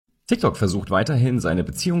TikTok versucht weiterhin, seine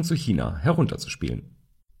Beziehung zu China herunterzuspielen.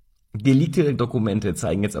 Geleakte Dokumente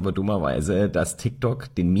zeigen jetzt aber dummerweise, dass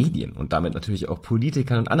TikTok den Medien und damit natürlich auch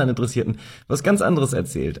Politikern und anderen Interessierten was ganz anderes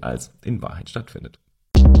erzählt, als in Wahrheit stattfindet.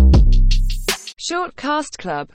 Shortcast Club